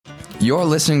You're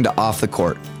listening to Off the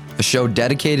Court, a show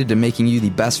dedicated to making you the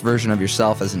best version of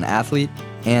yourself as an athlete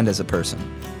and as a person.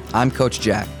 I'm Coach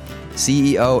Jack,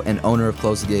 CEO and owner of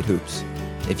Close the Gate Hoops.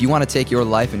 If you want to take your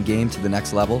life and game to the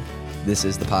next level, this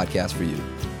is the podcast for you.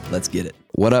 Let's get it.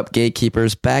 What up,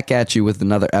 Gatekeepers? Back at you with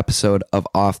another episode of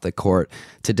Off the Court.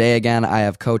 Today, again, I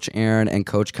have Coach Aaron and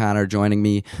Coach Connor joining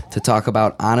me to talk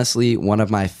about, honestly, one of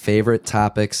my favorite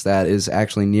topics that is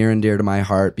actually near and dear to my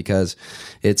heart because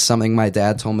it's something my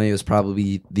dad told me was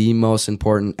probably the most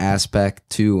important aspect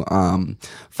to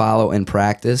follow and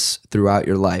practice throughout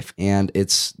your life. And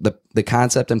it's the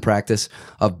concept and practice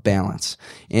of balance.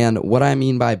 And what I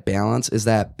mean by balance is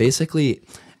that basically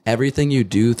everything you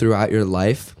do throughout your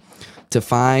life, to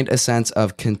find a sense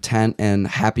of content and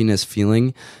happiness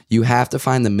feeling, you have to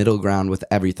find the middle ground with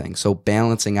everything. So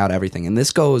balancing out everything. And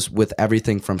this goes with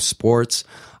everything from sports,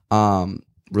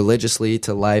 religiously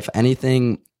to life,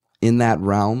 anything in that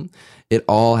realm. It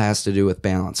all has to do with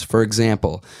balance. For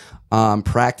example,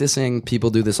 practicing,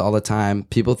 people do this all the time.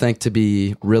 People think to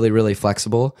be really, really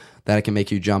flexible, that it can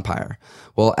make you jump higher.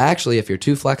 Well, actually, if you're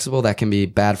too flexible, that can be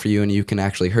bad for you and you can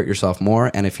actually hurt yourself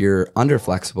more. And if you're under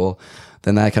flexible,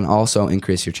 then that can also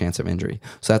increase your chance of injury.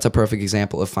 So that's a perfect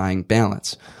example of finding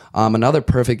balance. Another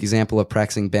perfect example of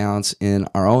practicing balance in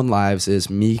our own lives is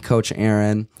me, Coach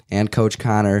Aaron, and Coach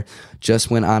Connor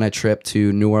just went on a trip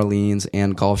to New Orleans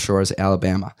and Gulf Shores,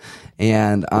 Alabama.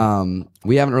 And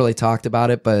we haven't really talked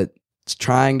about it, but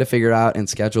trying to figure out and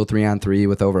schedule 3-on-3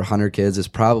 with over 100 kids is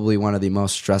probably one of the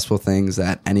most stressful things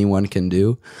that anyone can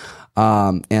do.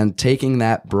 And taking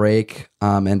that break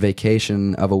and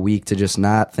vacation of a week to just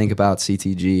not think about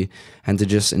CTG and to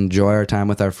just enjoy our time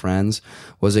with our friends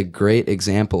was a great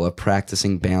example of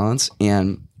practicing balance.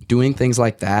 And doing things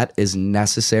like that is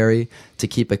necessary to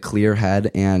keep a clear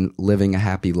head and living a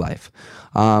happy life.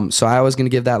 So I was going to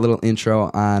give that little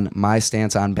intro on my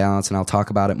stance on balance, and I'll talk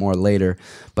about it more later.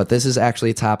 But this is actually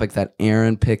a topic that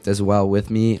Aaron picked as well with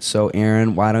me. So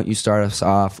Aaron, why don't you start us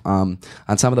off on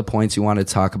some of the points you wanted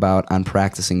to talk about on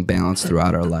practicing balance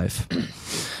throughout our life?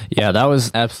 Yeah, that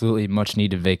was absolutely much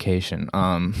needed vacation.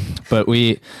 But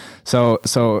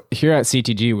so here at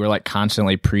CTG, we're like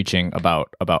constantly preaching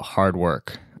about hard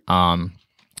work.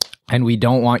 And we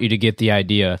don't want you to get the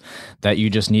idea that you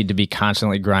just need to be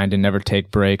constantly grinding, never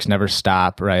take breaks, never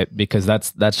stop, right? Because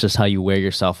that's just how you wear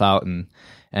yourself out. And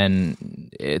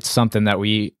it's something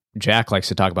that Jack likes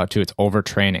to talk about too. It's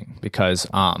overtraining because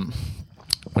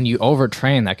when you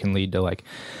overtrain, that can lead to like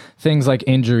things like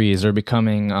injuries or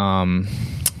becoming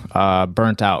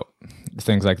burnt out,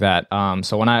 things like that.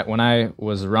 So when I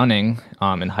was running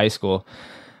in high school,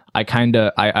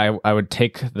 I would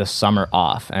take the summer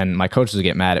off, and my coaches would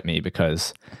get mad at me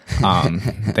because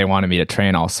they wanted me to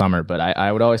train all summer. But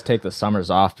I would always take the summers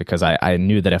off because I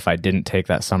knew that if I didn't take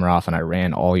that summer off and I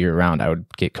ran all year round, I would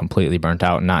get completely burnt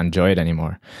out and not enjoy it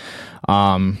anymore.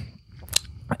 And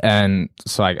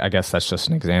so I guess that's just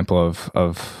an example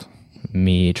of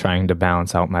me trying to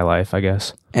balance out my life, I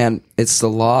guess. And it's the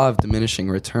law of diminishing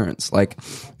returns. Like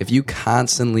if you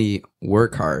constantly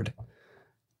work hard,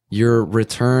 your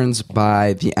returns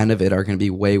by the end of it are going to be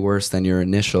way worse than your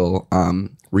initial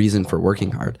reason for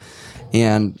working hard.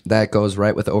 And that goes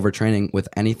right with overtraining with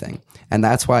anything. And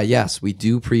that's why, yes, we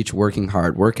do preach working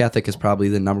hard. Work ethic is probably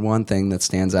the number one thing that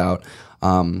stands out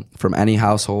from any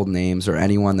household names or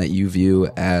anyone that you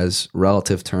view as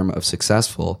relative term of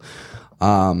successful.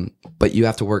 But you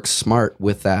have to work smart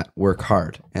with that work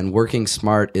hard. And working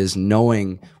smart is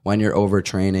knowing when you're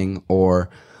overtraining or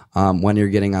when you're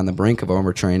getting on the brink of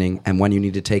overtraining and when you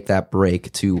need to take that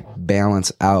break to balance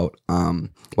out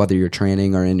whether you're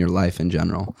training or in your life in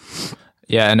general.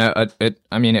 Yeah, and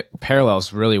it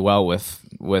parallels really well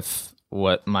with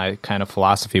what my kind of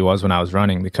philosophy was when I was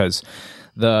running because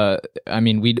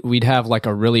we'd have like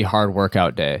a really hard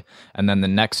workout day, and then the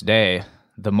next day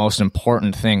the most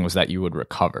important thing was that you would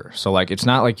recover. So like it's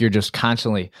not like you're just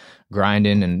constantly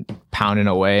grinding and pounding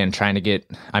away and trying to get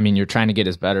you're trying to get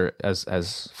as better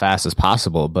as fast as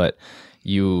possible, but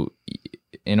in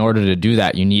order to do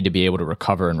that, you need to be able to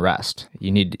recover and rest.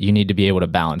 You need to be able to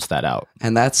balance that out.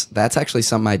 And that's actually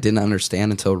something I didn't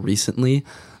understand until recently.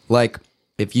 Like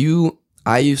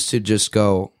I used to just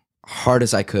go hard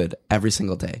as I could every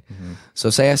single day. Mm-hmm.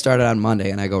 So say I started on Monday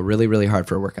and I go really, really hard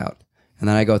for a workout. And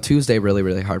then I go Tuesday really,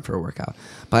 really hard for a workout.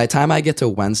 By the time I get to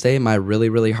Wednesday, my really,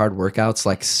 really hard workout's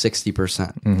like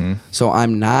 60%. Mm-hmm. So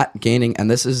I'm not gaining, and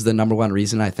this is the number one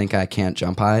reason I think I can't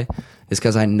jump high, is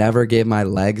because I never gave my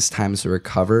legs time to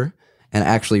recover and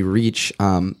actually reach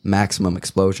maximum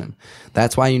explosion.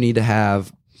 That's why you need to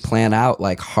have plan out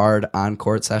like hard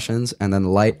on-court sessions and then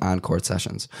light on-court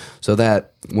sessions so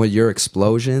that when your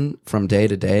explosion from day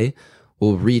to day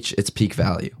will reach its peak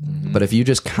value. But if you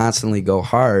just constantly go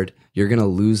hard, you're going to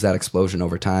lose that explosion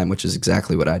over time, which is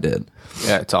exactly what I did.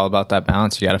 Yeah, it's all about that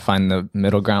balance. You got to find the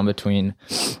middle ground between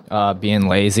being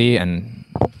lazy and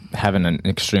having an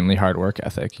extremely hard work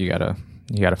ethic. You gotta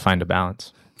find a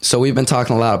balance. So we've been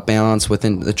talking a lot of balance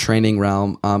within the training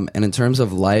realm. And in terms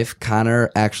of life,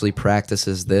 Connor actually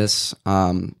practices this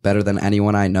better than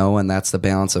anyone I know, and that's the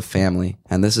balance of family.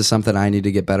 And this is something I need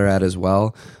to get better at as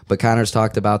well. But Connor's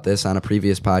talked about this on a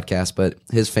previous podcast, but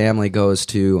his family goes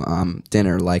to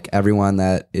dinner, like everyone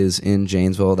that is in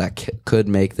Janesville that could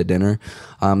make the dinner.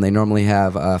 They normally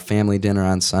have a family dinner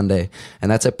on Sunday. And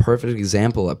that's a perfect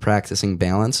example of practicing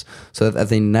balance so that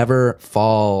they never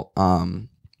fall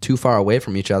too far away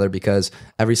from each other, because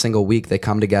every single week they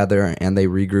come together and they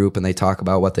regroup and they talk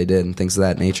about what they did and things of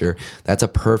that nature. That's a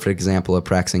perfect example of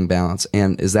practicing balance.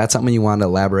 And is that something you want to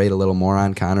elaborate a little more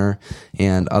on, Connor,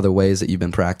 and other ways that you've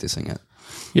been practicing it?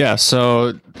 Yeah,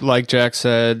 so like Jack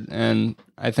said, and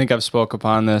I think I've spoke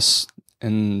upon this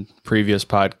in previous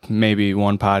maybe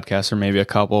one podcast or maybe a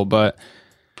couple, but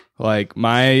like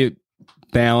my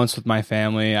balance with my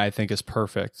family, I think is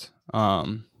perfect.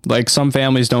 Like some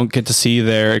families don't get to see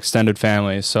their extended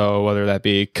family, so whether that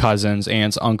be cousins,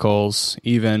 aunts, uncles,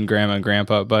 even grandma and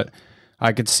grandpa, but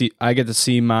I get to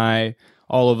see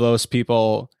all of those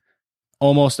people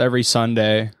almost every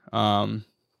Sunday. I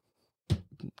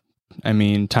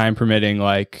mean, time permitting,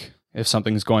 like if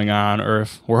something's going on or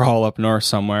if we're all up north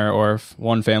somewhere or if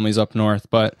one family's up north,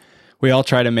 but we all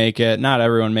try to make it. Not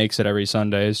everyone makes it every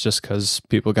Sunday. It's just because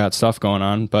people got stuff going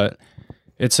on, but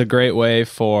it's a great way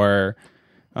for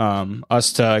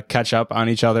us to catch up on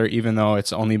each other, even though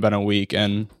it's only been a week.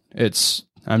 And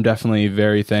I'm definitely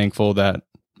very thankful that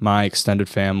my extended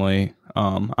family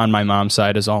on my mom's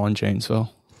side is all in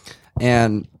Janesville.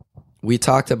 And we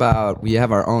talked about, we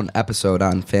have our own episode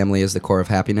on family is the core of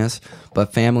happiness,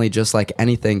 but family, just like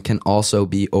anything, can also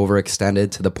be overextended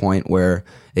to the point where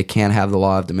it can have the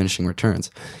law of diminishing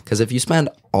returns. Because if you spend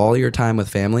all your time with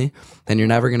family, then you're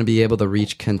never going to be able to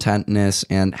reach contentness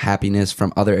and happiness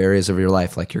from other areas of your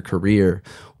life, like your career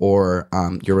or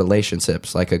your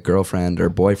relationships, like a girlfriend or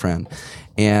boyfriend.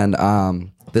 And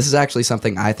this is actually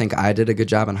something I think I did a good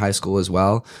job in high school as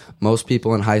well. Most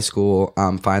people in high school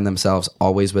find themselves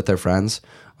always with their friends.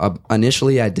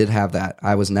 Initially, I did have that.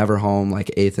 I was never home like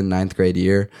 8th and 9th grade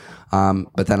year.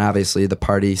 But then obviously the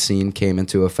party scene came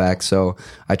into effect, so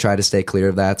I tried to stay clear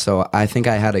of that. So I think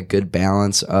I had a good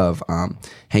balance of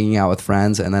hanging out with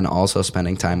friends and then also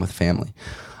spending time with family.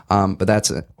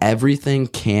 But everything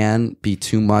can be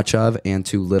too much of and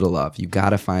too little of. You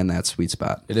got to find that sweet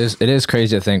spot. It is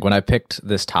crazy to think. When I picked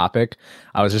this topic,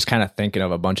 I was just kind of thinking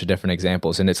of a bunch of different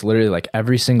examples, and it's literally like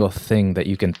every single thing that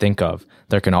you can think of,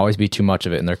 there can always be too much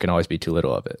of it and there can always be too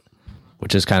little of it,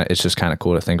 which is it's just kind of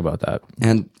cool to think about that.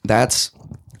 And that's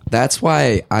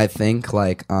why I think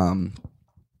like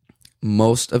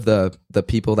most of the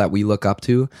people that we look up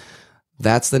to,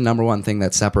 that's the number one thing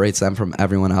that separates them from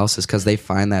everyone else, is because they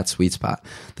find that sweet spot.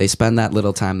 They spend that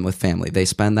little time with family. They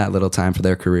spend that little time for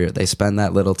their career. They spend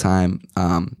that little time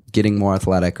getting more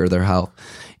athletic or their health.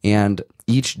 And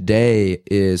each day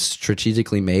is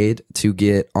strategically made to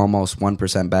get almost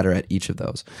 1% better at each of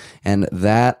those. And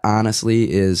that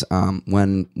honestly is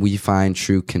when we find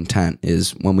true content,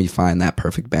 is when we find that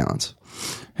perfect balance.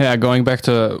 Yeah, going back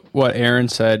to what Aaron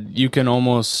said, you can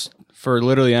almost, for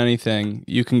literally anything,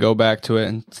 you can go back to it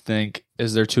and think,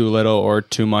 is there too little or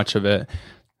too much of it?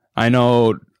 I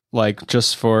know, like,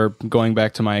 just for going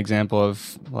back to my example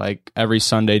of like every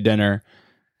Sunday dinner,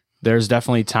 there's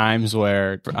definitely times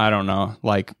where, I don't know,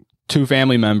 like two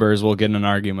family members will get in an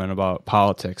argument about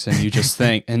politics, and you just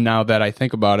think, and now that I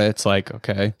think about it, it's like,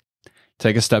 okay,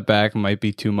 take a step back, it might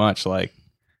be too much. Like,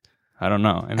 I don't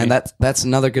know. I mean, and that's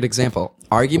another good example.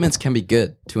 Arguments can be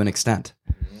good to an extent.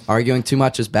 Arguing too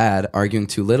much is bad. Arguing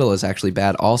too little is actually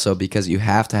bad also, because you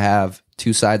have to have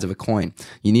two sides of a coin.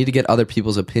 You need to get other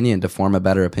people's opinion to form a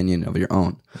better opinion of your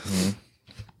own.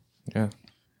 Mm-hmm.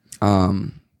 Yeah.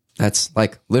 That's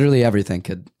like literally everything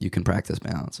you can practice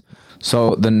balance. So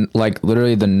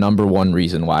literally the number one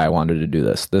reason why I wanted to do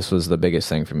this was the biggest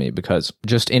thing for me, because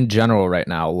just in general right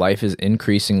now, life is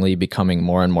increasingly becoming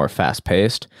more and more fast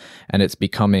paced, and it's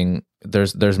becoming,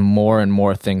 there's more and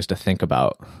more things to think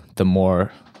about the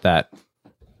more that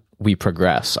we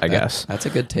progress, I guess. That's a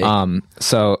good take.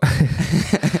 So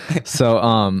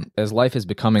So as life is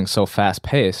becoming so fast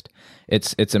paced,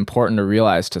 it's important to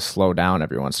realize to slow down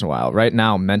every once in a while. Right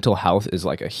now, mental health is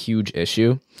like a huge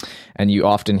issue, and you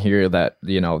often hear that,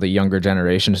 you know, the younger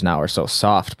generations now are so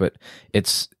soft, but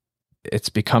it's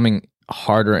becoming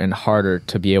harder and harder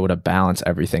to be able to balance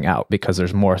everything out because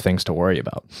there's more things to worry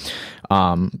about.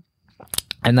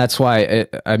 And that's why,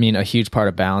 a huge part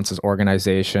of balance is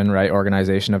organization, right?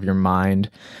 Organization of your mind,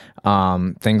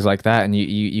 things like that. And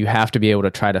you have to be able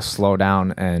to try to slow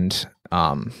down and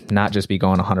not just be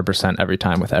going 100% every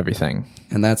time with everything.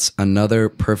 And that's another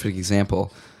perfect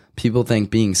example. People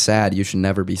think being sad, you should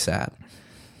never be sad.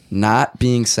 Not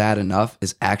being sad enough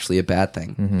is actually a bad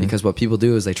thing, because what people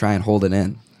do is they try and hold it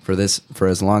in for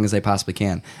as long as they possibly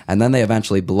can. And then they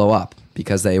eventually blow up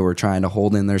because they were trying to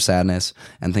hold in their sadness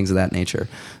and things of that nature.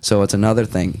 So it's another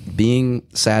thing. Being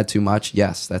sad too much,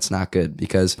 yes, that's not good,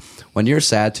 because when you're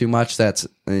sad too much, that's,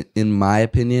 in my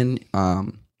opinion,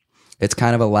 it's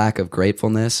kind of a lack of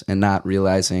gratefulness and not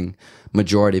realizing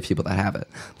majority of people that have it.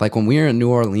 Like when we were in New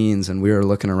Orleans and we were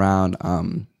looking around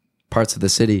parts of the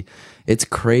city, it's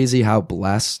crazy how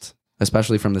blessed,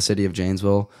 especially from the city of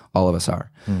Janesville, all of us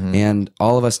are. And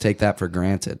all of us take that for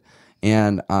granted.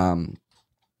 And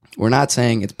we're not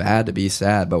saying it's bad to be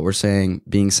sad, but we're saying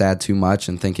being sad too much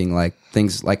and thinking like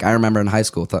things like, I remember in high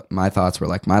school, my thoughts were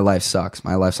like, my life sucks,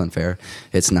 my life's unfair.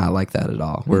 It's not like that at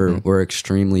all. We're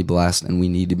extremely blessed, and we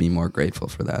need to be more grateful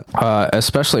for that.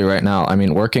 Especially right now. I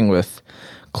mean, working with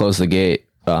Close the Gate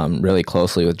really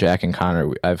closely with Jack and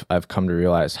Connor, I've come to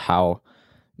realize how,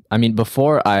 I mean,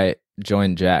 before I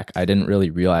joined Jack, I didn't really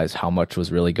realize how much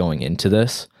was really going into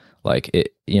this. Like,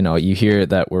 it, you know, you hear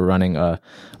that we're running a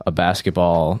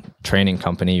basketball training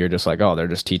company, you're just like, oh, they're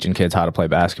just teaching kids how to play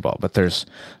basketball. But there's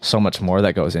so much more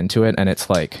that goes into it, and it's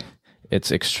like,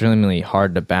 it's extremely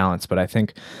hard to balance. But I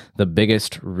think the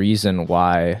biggest reason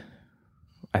why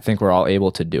I think we're all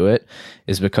able to do it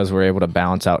is because we're able to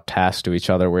balance out tasks to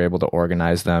each other. We're able to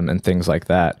organize them and things like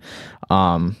that.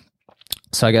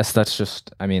 So I guess that's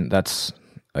just, I mean, that's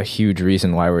a huge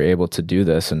reason why we're able to do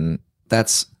this. And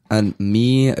that's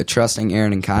me trusting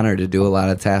Aaron and Connor to do a lot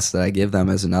of tasks that I give them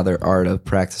is another art of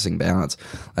practicing balance.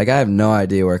 Like, I have no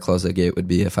idea where Close the Gate would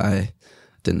be if I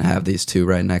didn't have these two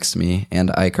right next to me, and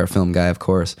Ike, our film guy, of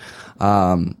course.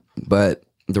 But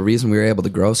the reason we were able to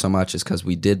grow so much is because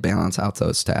we did balance out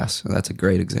those tasks. So that's a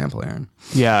great example, Aaron.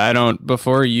 Yeah,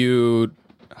 before you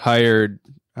hired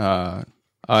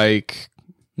Ike,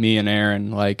 me and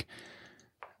Aaron, like,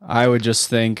 I would just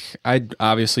think, I'd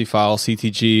obviously follow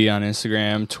CTG on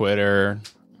Instagram, Twitter,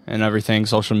 and everything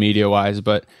social media wise,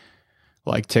 but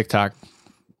like TikTok,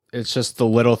 it's just the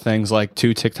little things, like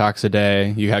 2 TikToks a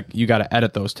day. You got to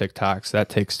edit those TikToks. That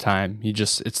takes time.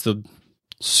 It's the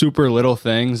super little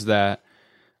things that,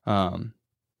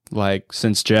 like,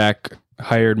 since Jack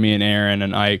hired me and Aaron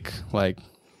and Ike, like,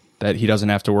 that he doesn't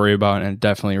have to worry about, and it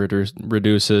definitely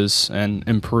reduces and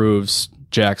improves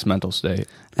Jack's mental state.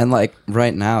 And like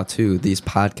right now too, these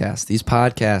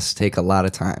podcasts take a lot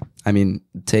of time. I mean,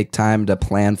 take time to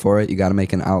plan for it. You got to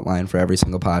make an outline for every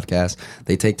single podcast.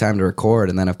 They take time to record,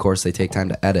 and then of course they take time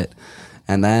to edit.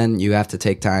 And then you have to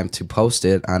take time to post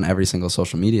it on every single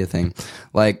social media thing.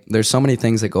 Like, there's so many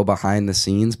things that go behind the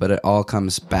scenes, but it all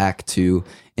comes back to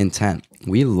intent.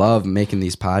 We love making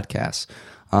these podcasts.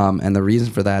 And the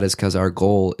reason for that is because our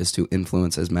goal is to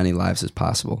influence as many lives as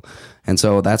possible. And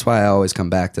so that's why I always come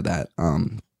back to that.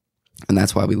 And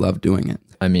that's why we love doing it.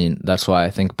 I mean, that's why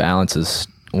I think balance is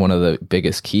one of the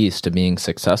biggest keys to being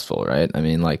successful, right? I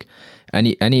mean, like,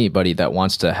 anybody that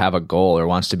wants to have a goal or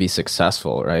wants to be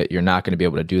successful, right? You're not going to be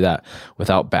able to do that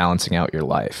without balancing out your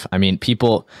life. I mean,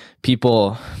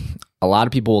 a lot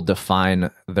of people will define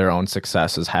their own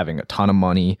success as having a ton of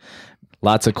money,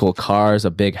 lots of cool cars,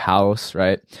 a big house,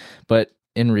 right? But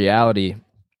in reality,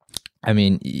 I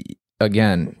mean,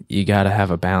 again, you got to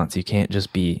have a balance. You can't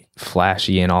just be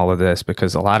flashy in all of this,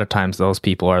 because a lot of times those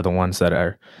people are the ones that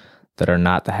are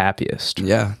not the happiest.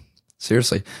 Yeah,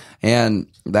 seriously. And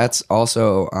that's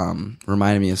also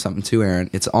reminded me of something too,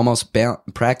 Aaron. It's almost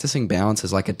practicing balance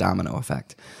is like a domino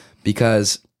effect,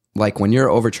 because like when you're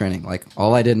overtraining, like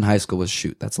all I did in high school was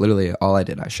shoot. That's literally all I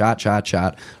did. I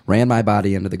shot, ran my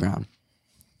body into the ground.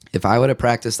 If I would have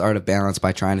practiced the art of balance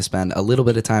by trying to spend a little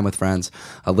bit of time with friends,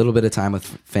 a little bit of time with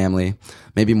family,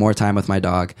 maybe more time with my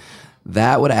dog,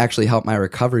 that would actually help my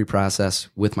recovery process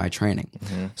with my training.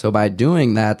 Mm-hmm. So by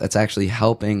doing that, that's actually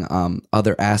helping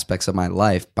other aspects of my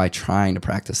life by trying to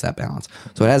practice that balance.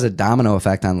 So it has a domino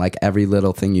effect on like every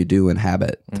little thing you do and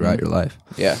habit throughout your life.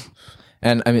 Yeah.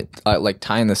 And I mean, like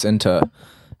tying this into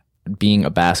being a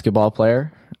basketball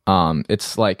player,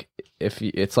 it's like,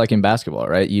 it's like in basketball,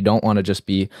 right? You don't want to just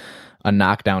be a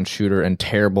knockdown shooter and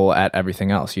terrible at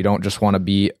everything else. You don't just want to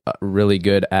be really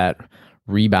good at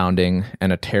rebounding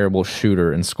and a terrible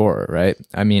shooter and scorer, right?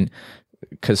 I mean,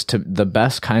 because the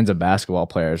best kinds of basketball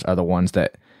players are the ones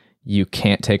that you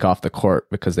can't take off the court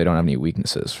because they don't have any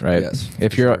weaknesses, right? Yes,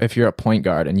 if you're a point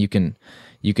guard and you can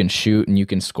shoot and you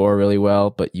can score really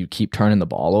well, but you keep turning the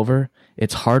ball over,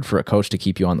 it's hard for a coach to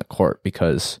keep you on the court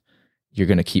because you're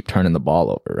going to keep turning the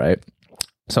ball over, right?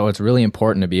 So it's really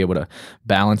important to be able to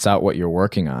balance out what you're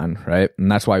working on, right? And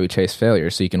that's why we chase failure,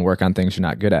 so you can work on things you're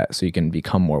not good at, so you can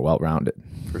become more well-rounded.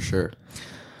 For sure.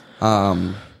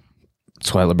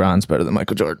 That's why LeBron's better than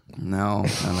Michael Jordan. No.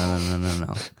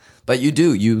 But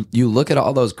you look at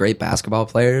all those great basketball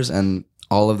players, and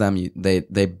all of them, they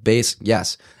base,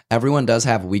 yes, everyone does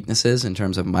have weaknesses in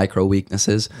terms of micro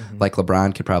weaknesses. Like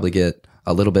LeBron could probably get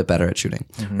a little bit better at shooting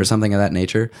or something of that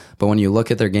nature. But when you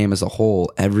look at their game as a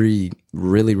whole, every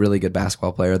really, really good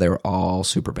basketball player, they were all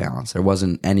super balanced. There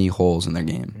wasn't any holes in their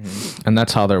game. And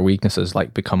that's how their weaknesses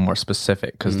like become more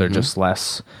specific, because they're just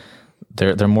less,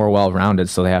 they're more well-rounded,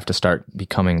 so they have to start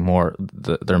becoming more,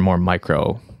 they're more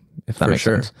micro, if that makes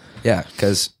sense. Yeah,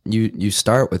 because you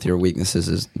start with your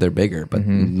weaknesses, they're bigger, but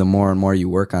the more and more you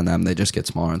work on them, they just get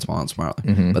smaller and smaller and smaller.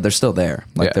 But they're still there,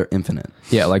 like they're infinite.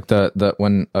 Yeah, like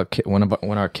when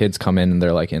our kids come in and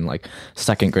they're like in like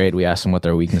second grade, we ask them what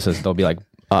their weaknesses. They'll be like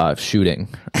shooting,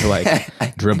 or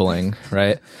like dribbling,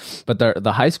 right? But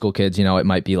the high school kids, it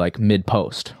might be like mid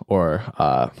post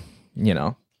or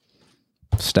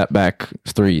step back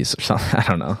threes or something. I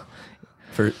don't know.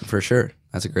 For sure.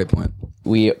 That's a great point.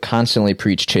 We constantly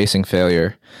preach chasing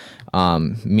failure,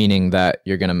 meaning that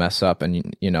you're going to mess up,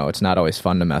 and it's not always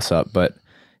fun to mess up, but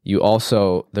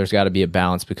there's got to be a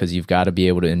balance, because you've got to be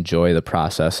able to enjoy the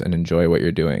process and enjoy what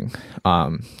you're doing.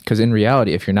 Because in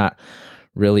reality, if you're not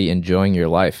really enjoying your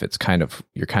life,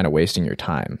 you're kind of wasting your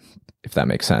time, if that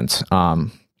makes sense.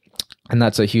 And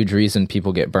that's a huge reason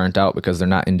people get burnt out, because they're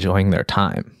not enjoying their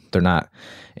time. They're not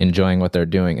enjoying what they're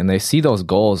doing, and they see those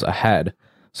goals ahead.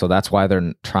 So that's why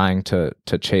they're trying to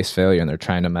chase failure, and they're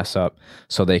trying to mess up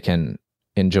so they can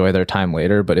enjoy their time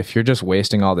later. But if you're just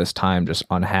wasting all this time just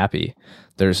unhappy,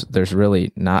 there's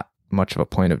really not much of a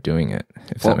point of doing it,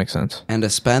 if that makes sense. And to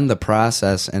spend the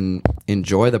process and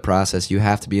enjoy the process, you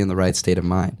have to be in the right state of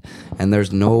mind. And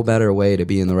there's no better way to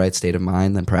be in the right state of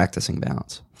mind than practicing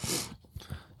balance.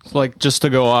 Like, just to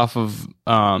go off of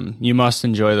you must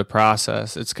enjoy the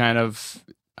process. I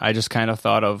just kind of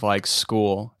thought of like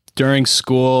school. During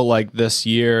school, like this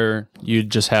year, you'd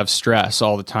just have stress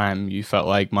all the time. You felt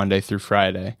like Monday through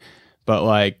Friday. But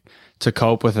like, to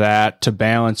cope with that, to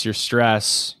balance your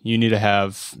stress, you need to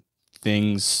have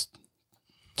things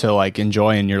to like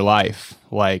enjoy in your life.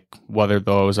 Like, whether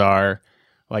those are,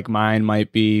 like mine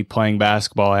might be playing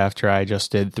basketball after I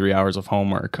just did 3 hours of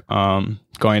homework,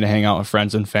 going to hang out with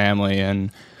friends and family,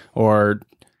 or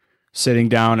sitting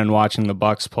down and watching the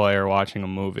Bucks play or watching a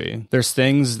movie. There's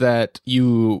things that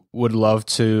you would love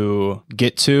to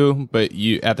get to, but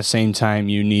at the same time,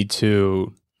 you need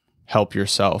to help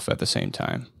yourself at the same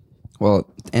time.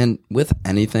 Well, and with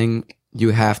anything, you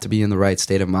have to be in the right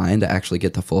state of mind to actually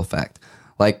get the full effect.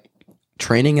 Like,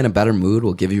 training in a better mood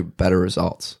will give you better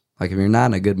results. Like, if you're not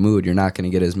in a good mood, you're not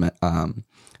going to get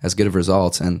as good of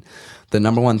results. And the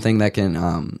number one thing that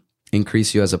can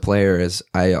increase you as a player is,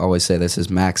 I always say this, is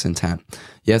max intent.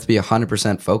 You have to be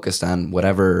 100% focused on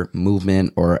whatever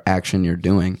movement or action you're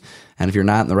doing. And if you're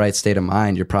not in the right state of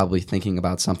mind, you're probably thinking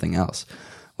about something else.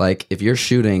 Like, if you're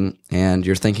shooting and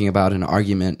you're thinking about an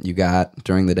argument you got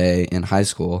during the day in high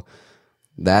school,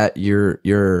 that your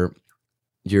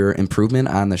improvement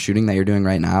on the shooting that you're doing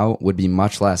right now would be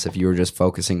much less if you were just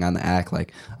focusing on the act.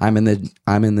 Like, I'm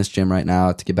in this gym right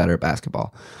now to get better at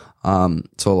basketball.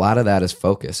 So a lot of that is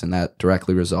focus, and that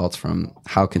directly results from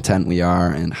how content we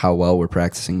are and how well we're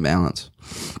practicing balance.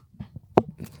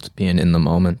 It's being in the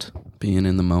moment.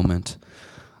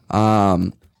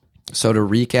 So to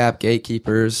recap,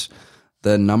 gatekeepers,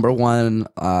 the number one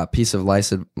piece of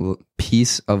life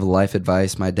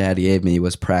advice my dad gave me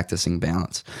was practicing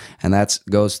balance, and that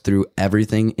goes through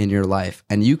everything in your life.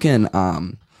 And you can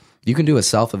do a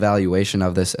self-evaluation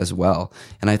of this as well.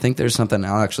 And I think there's something,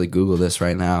 I'll actually Google this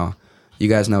right now. You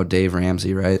guys know Dave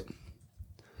Ramsey, right?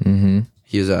 Mm-hmm.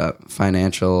 He's a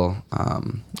financial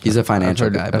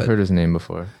guy. I've heard his name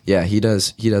before. Yeah, he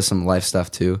does some life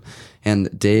stuff too.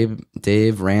 And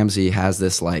Dave Ramsey has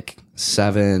this like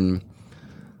seven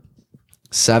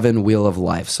wheel of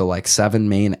life. So like 7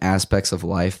 main aspects of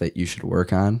life that you should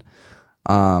work on.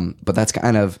 But that's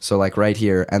kind of, so like right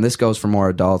here, and this goes for more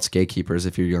adults, gatekeepers,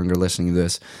 if you're younger listening to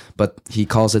this, but he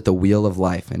calls it the wheel of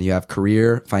life. And you have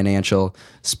career, financial,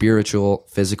 spiritual,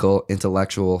 physical,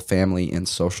 intellectual, family, and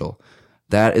social.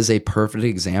 That is a perfect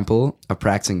example of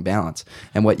practicing balance.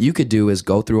 And what you could do is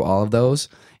go through all of those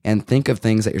and think of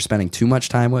things that you're spending too much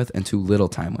time with and too little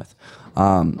time with.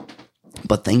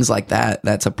 But things like that,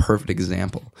 that's a perfect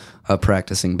example of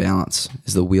practicing balance,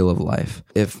 is the wheel of life.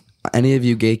 If any of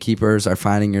you gatekeepers are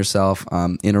finding yourself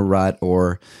in a rut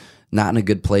or not in a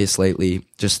good place lately,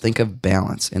 just think of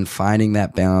balance and finding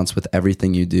that balance with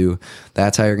everything you do.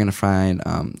 That's how you're going to find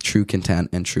true content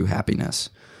and true happiness.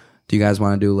 Do you guys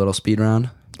want to do a little speed round?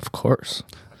 Of course.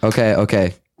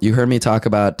 Okay. You heard me talk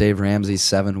about Dave Ramsey's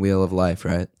 7 wheel of life,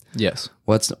 right? Yes.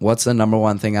 What's the number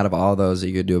one thing out of all those that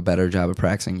you could do a better job of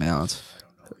practicing balance?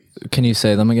 Can you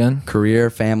say them again? Career,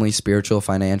 family, spiritual,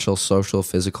 financial, social,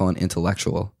 physical, and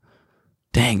intellectual.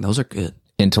 Dang, those are good.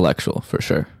 Intellectual, for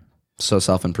sure. So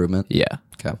self-improvement? Yeah.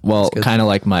 Okay. Well, kind of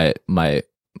like my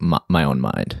own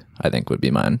mind, I think would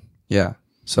be mine. Yeah.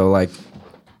 So like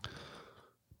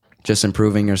just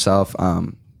improving yourself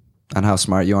on how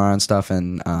smart you are and stuff,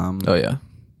 and Oh yeah.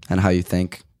 and how you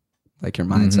think, like your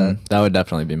mindset. That would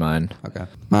definitely be mine. Okay.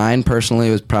 Mine personally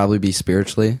would probably be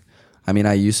spiritually. I mean,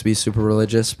 I used to be super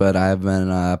religious, but I've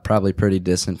been probably pretty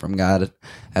distant from God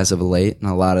as of late, and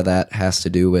a lot of that has to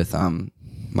do with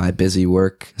my busy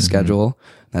work schedule.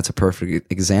 That's a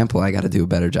perfect example. I got to do a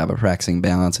better job of practicing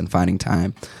balance and finding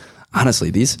time.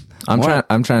 Honestly, I'm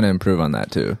trying to improve on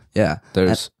that too. Yeah.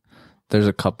 There's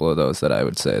a couple of those that I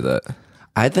would say that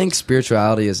I think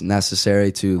spirituality is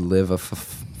necessary to live a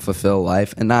fulfilled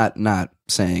life, and not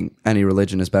saying any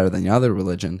religion is better than the other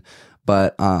religion,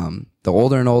 but the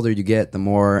older and older you get, the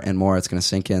more and more it's going to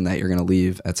sink in that you're going to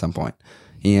leave at some point.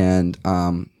 And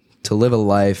to live a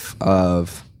life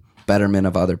of betterment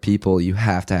of other people, you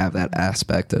have to have that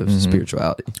aspect of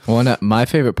spirituality. Well, and my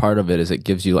favorite part of it is it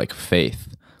gives you like faith.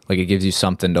 Like it gives you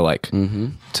something to like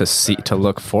to see, to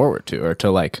look forward to, or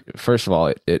to like, first of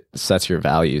all, it sets your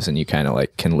values and you kind of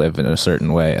like can live in a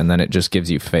certain way. And then it just gives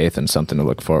you faith and something to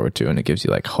look forward to. And it gives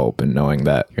you like hope and knowing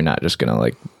that you're not just going to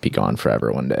like be gone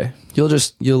forever one day. You'll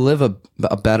live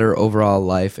a better overall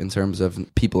life in terms of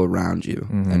people around you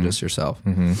and just yourself.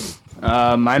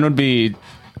 Mine would be,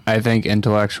 I think,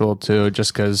 intellectual too,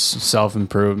 just because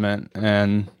self-improvement,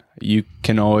 and you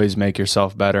can always make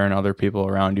yourself better and other people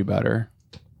around you better.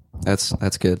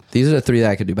 That's good. These are the 3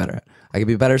 that I could do better at. I could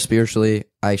be better spiritually.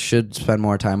 I should spend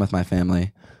more time with my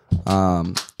family.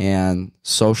 And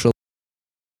social.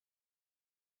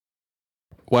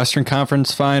 Western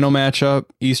Conference final matchup,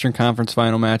 Eastern Conference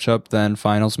final matchup, then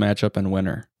finals matchup and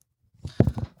winner.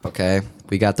 Okay.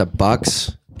 We got the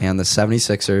Bucks and the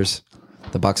 76ers.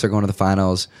 The Bucks are going to the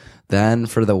finals. Then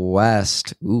for the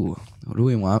West, what do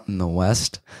we want in the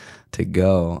West to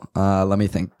go? Let me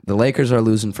think. The Lakers are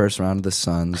losing first round to the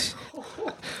Suns.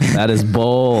 That is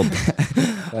bold.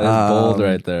 That is bold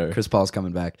right there. Chris Paul's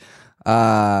coming back.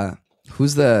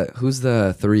 Who's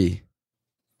the 3?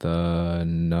 The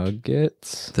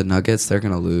Nuggets. The Nuggets, they're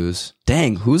going to lose.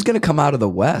 Dang, who's going to come out of the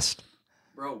West?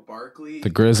 Bro, Barkley.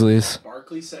 The Grizzlies.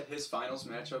 Barkley said his finals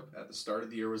matchup at the start of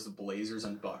the year was the Blazers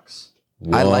and Bucks.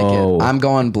 Whoa. I like it. I'm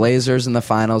going Blazers in the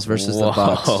finals versus the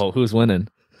Bucks. Oh, who's winning?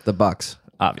 The Bucks.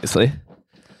 Obviously.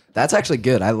 That's actually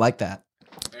good. I like that.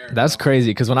 That's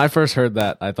crazy, because when I first heard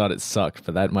that, I thought it sucked,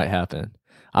 but that might happen.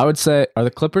 I would say, are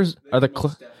the Clippers down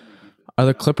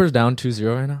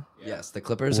 2-0 right now? Yes, the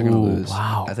Clippers are going to lose.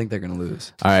 Wow. I think they're going to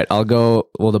lose. All right, I'll go.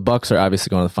 Well, the Bucks are obviously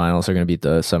going to the finals. They're going to beat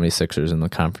the 76ers in the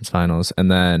conference finals.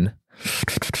 And then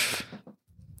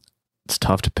it's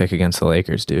tough to pick against the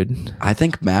Lakers, dude. I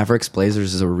think Mavericks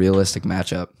Blazers is a realistic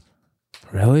matchup.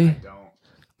 Really?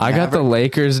 I got the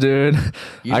Lakers, dude.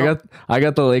 You I don't-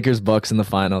 got the Lakers Bucks in the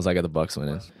finals. I got the Bucks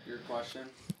winning. Your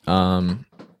question?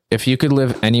 If you could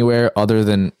live anywhere other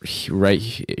than right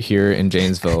here in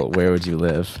Janesville, where would you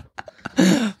live?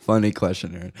 Funny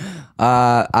question,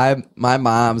 Aaron. My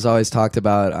mom's always talked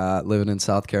about living in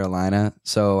South Carolina.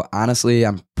 So honestly,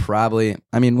 we'll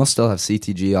still have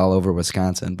CTG all over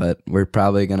Wisconsin, but we're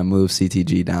probably going to move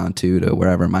CTG down to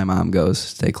wherever my mom goes,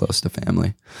 stay close to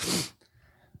family.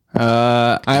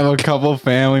 I have a couple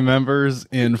family members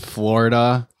in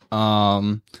Florida,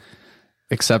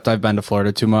 except I've been to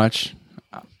Florida too much.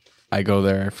 I go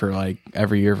there for like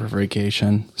every year for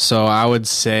vacation. So I would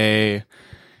say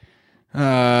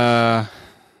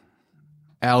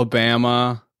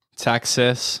Alabama,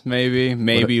 Texas,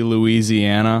 maybe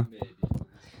Louisiana.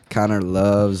 Connor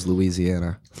loves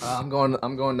Louisiana. I'm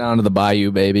going down to the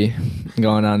Bayou, baby. I'm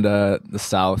going on to the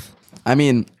South. I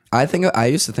mean, I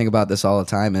used to think about this all the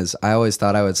time. Is I always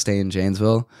thought I would stay in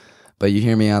Janesville, but you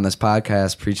hear me on this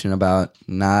podcast preaching about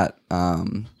not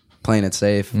playing it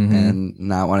safe and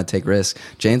not want to take risks.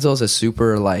 Janesville is a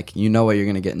super, like, you know what you're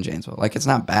going to get in Janesville. Like, it's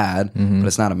not bad, but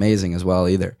it's not amazing as well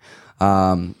either.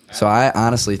 So I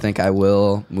honestly think I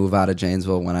will move out of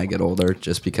Janesville when I get older,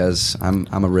 just because I'm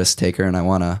a risk taker and I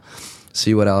want to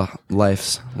see what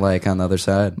life's like on the other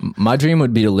side. My dream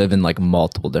would be to live in like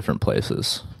multiple different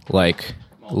places, like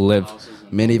live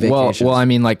Mini vacations. Well, I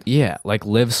mean, like, yeah, like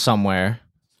live somewhere,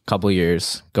 couple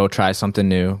years, go try something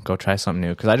new,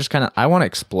 because I just I want to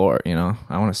explore, you know,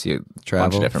 I want to see a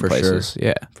bunch of different places. Sure.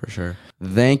 Yeah, for sure.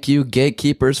 Thank you,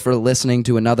 Gatekeepers, for listening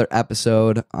to another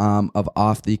episode of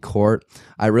Off the Court.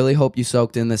 I really hope you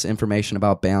soaked in this information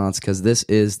about balance, because this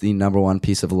is the number one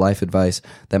piece of life advice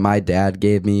that my dad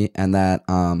gave me, and that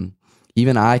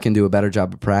even I can do a better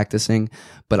job of practicing,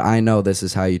 but I know this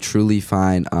is how you truly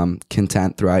find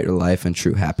content throughout your life and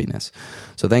true happiness.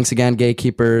 So thanks again,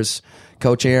 Gatekeepers.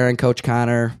 Coach Aaron, Coach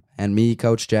Connor, and me,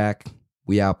 Coach Jack.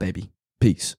 We out, baby. Peace.